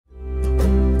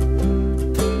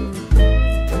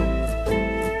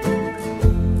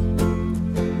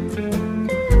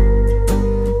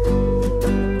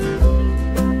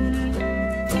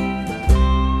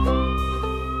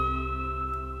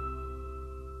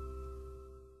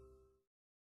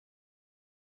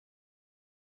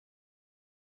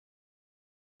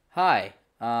Hi,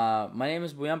 my name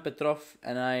is Boyan Petrov,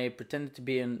 and I pretended to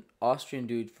be an Austrian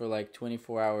dude for like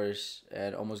 24 hours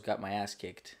and almost got my ass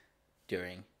kicked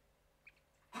during.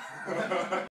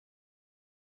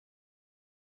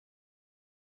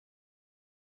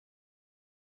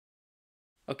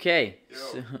 Okay,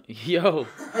 so, yo.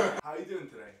 How you doing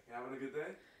today? You having a good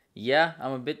day? Yeah,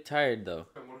 I'm a bit tired though.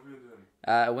 And what have you been doing?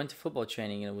 I went to football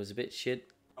training and it was a bit shit.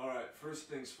 Alright, first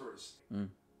things first. Mm.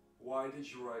 Why did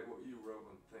you write what you wrote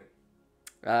on the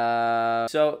thing?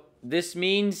 So this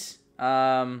means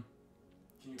Can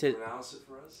you To- pronounce it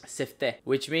for us? Sefte,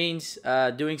 which means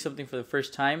doing something for the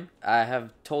first time. I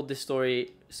have told this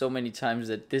story so many times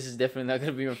that this is definitely not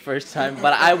gonna be my first time,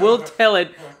 but I will tell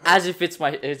it as if it's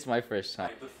my first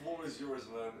time. The floor is yours,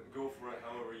 man. Go for it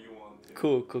however you want to.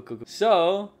 Cool.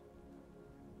 So,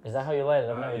 Is that how you light it?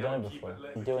 I've never Yeah, done it keep before. it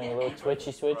lit. I'm doing a little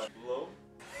twitchy switch. Blow.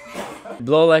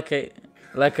 blow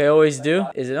like I always do.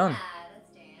 Is it on?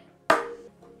 The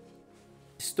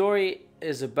story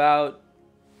is about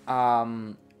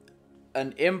an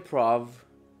improv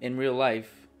in real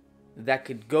life that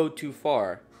could go too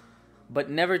far, but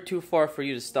never too far for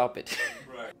you to stop it.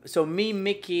 Right. So me,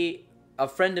 Mickey, a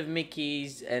friend of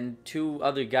Mickey's, and two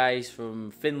other guys from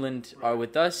Finland are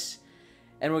with us,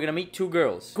 and we're gonna meet two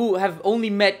girls who have only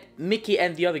met Mickey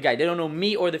and the other guy. They don't know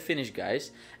me or the Finnish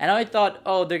guys. And I thought,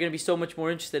 oh, they're gonna be so much more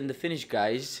interested in the Finnish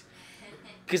guys,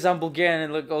 because I'm Bulgarian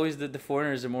and look, always the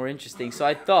foreigners are more interesting. So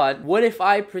I thought, what if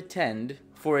I pretend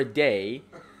for a day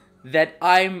that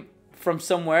I'm from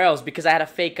somewhere else because I had a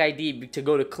fake ID to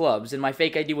go to clubs, and my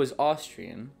fake ID was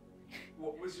Austrian.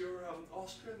 What was your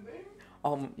Austrian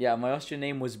name? Yeah, my Austrian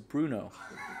name was Bruno,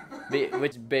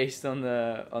 which based on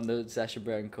the Sacha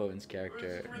Baron Cohen's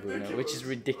character Bruno, which is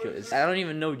ridiculous. I don't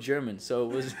even know German, so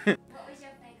it was. What was your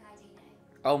fake ID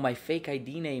name? Oh, my fake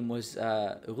ID name was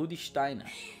Rudi Steiner.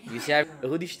 You see,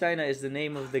 Rudi Steiner is the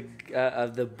name of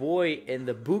the boy in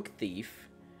the Book Thief,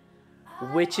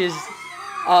 which is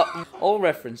all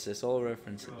references.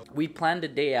 We planned a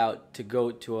day out to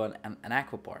go to an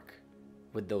aqua park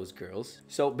with those girls.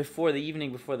 So before the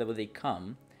evening before they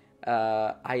come,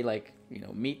 I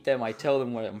meet them. I tell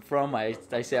them where I'm from. I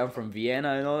say I'm from Vienna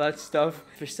and all that stuff.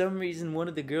 For some reason, one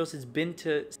of the girls has been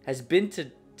to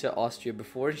Austria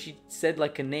before, and she said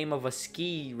like a name of a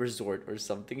ski resort or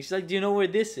something. She's like, "Do you know where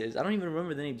this is?" I don't even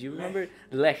remember the name. Do you remember?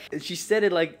 Lech. And she said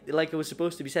it like it was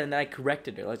supposed to be said, and then I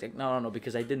corrected her. I was like, no,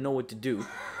 because I didn't know what to do,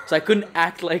 so I couldn't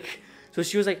act like. So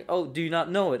she was like, "Oh, do you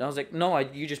not know it?" And I was like, "No,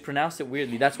 you just pronounced it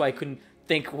weirdly. That's why I couldn't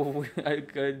think. I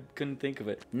couldn't think of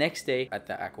it." Next day at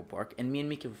the aqua park, and me and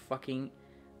Mika were fucking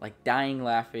like dying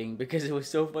laughing because it was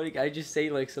so funny. I just say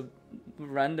like some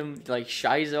random like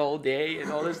shiza all day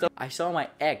and all this stuff. I saw my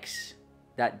ex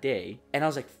that day, and I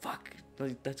was like, "Fuck,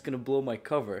 like, that's gonna blow my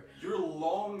cover." Your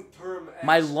long-term ex.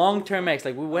 My long-term ex,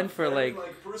 like we went for like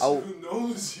person who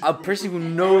knows you. a person who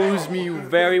knows me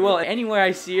very well. Anywhere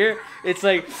I see her, it's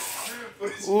like,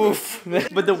 oof.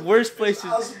 But the worst place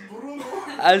is As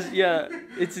Bruno.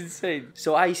 it's insane.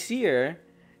 So I see her,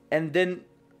 and then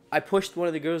I pushed one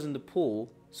of the girls in the pool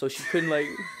so she couldn't like.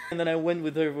 And then I went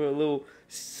with her for a little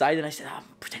side, and I said, "I'm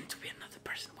pretending to be another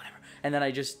person, whatever." And then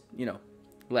I just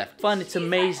left. Fun. It's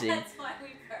amazing. That's why we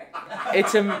broke.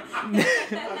 It's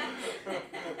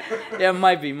yeah, it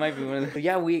might be one of the.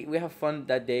 Yeah, we have fun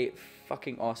that day.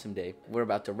 Fucking awesome day. We're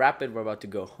about to wrap it. We're about to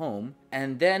go home,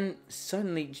 and then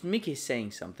suddenly Mickey's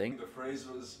saying something. The phrase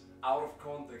was out of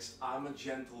context. I'm a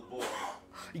gentle boy.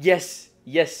 Yes.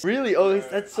 Really? Oh, Yeah,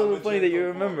 that's so I'm a funny that you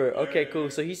gentle boy. remember. Yeah, Okay, yeah, cool. yeah.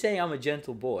 So he's saying I'm a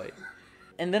gentle boy.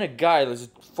 And then a guy that's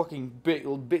fucking big,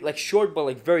 like short but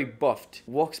like very buffed,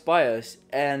 walks by us,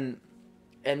 and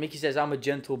Mickey says, "I'm a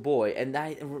gentle boy." And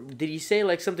did he say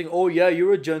like something? "Oh yeah,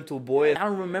 you're a gentle boy." I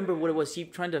don't remember what it was. He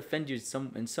trying to offend you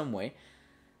in some way.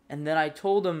 And then I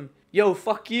told him, "Yo,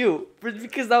 fuck you,"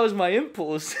 because that was my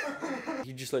impulse.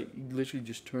 He just literally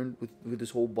just turned with his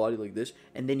whole body like this,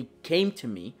 and then he came to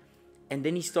me, and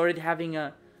then he started having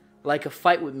a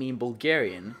fight with me in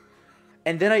Bulgarian.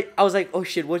 And then I was like, "Oh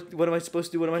shit, what am I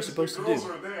supposed to do? What am I supposed to do?" Girls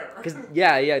are there. Because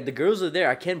yeah, the girls are there.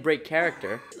 I can't break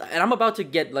character, and I'm about to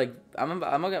get I'm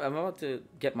about to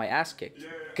get my ass kicked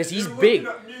because he's big.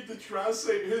 Looking at me to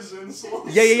translate his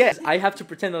insults. Yeah. I have to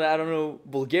pretend that I don't know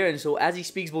Bulgarian. So as he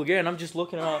speaks Bulgarian, I'm just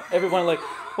looking around everyone like,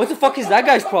 what the fuck is that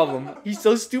guy's problem? He's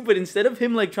so stupid. Instead of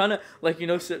him like trying to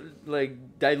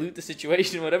dilute the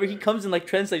situation, whatever, he comes and like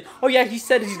translates. "Oh yeah, he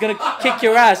said he's gonna kick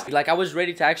your ass." Like I was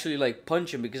ready to actually like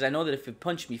punch him because I know that if he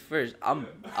punched me first, I'm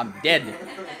dead.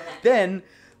 Then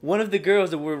one of the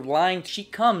girls that were lying, she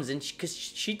comes and because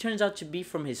she turns out to be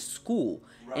from his school,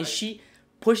 and she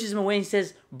pushes him away and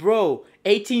says, "Bro,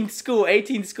 18th school,"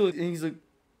 and he's like,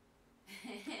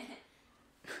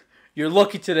 You're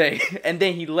lucky today. And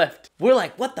then he left. We're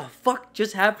like, what the fuck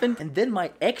just happened? And then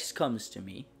my ex comes to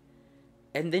me.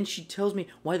 And then she tells me,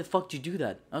 why the fuck did you do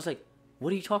that? I was like,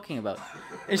 what are you talking about?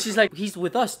 And she's like, he's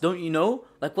with us, don't you know?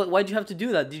 Like, why'd you have to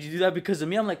do that? Did you do that because of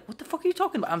me? I'm like, what the fuck are you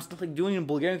talking about? I'm still like doing it in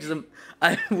Bulgarian because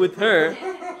I'm with her.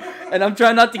 And I'm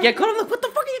trying not to get caught. I'm like, what the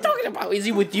fuck are you talking about? Is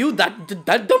he with you? That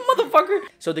dumb motherfucker?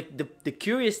 So the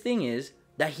curious thing is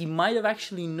that he might have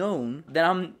actually known that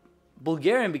I'm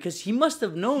Bulgarian because he must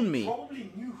have known me. He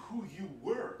probably knew who you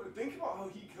were. But think about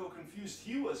how confused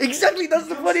he was. Exactly, that's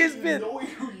the funniest bit. Knowing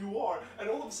who you are, and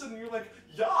all of a sudden you're like,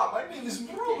 yeah, my name is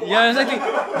Bruno. Yeah, exactly.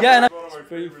 Yeah, and One of my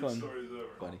pretty favorite fun. stories ever.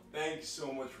 Funny. Thank you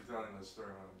so much for telling that story,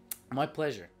 man. My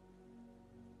pleasure.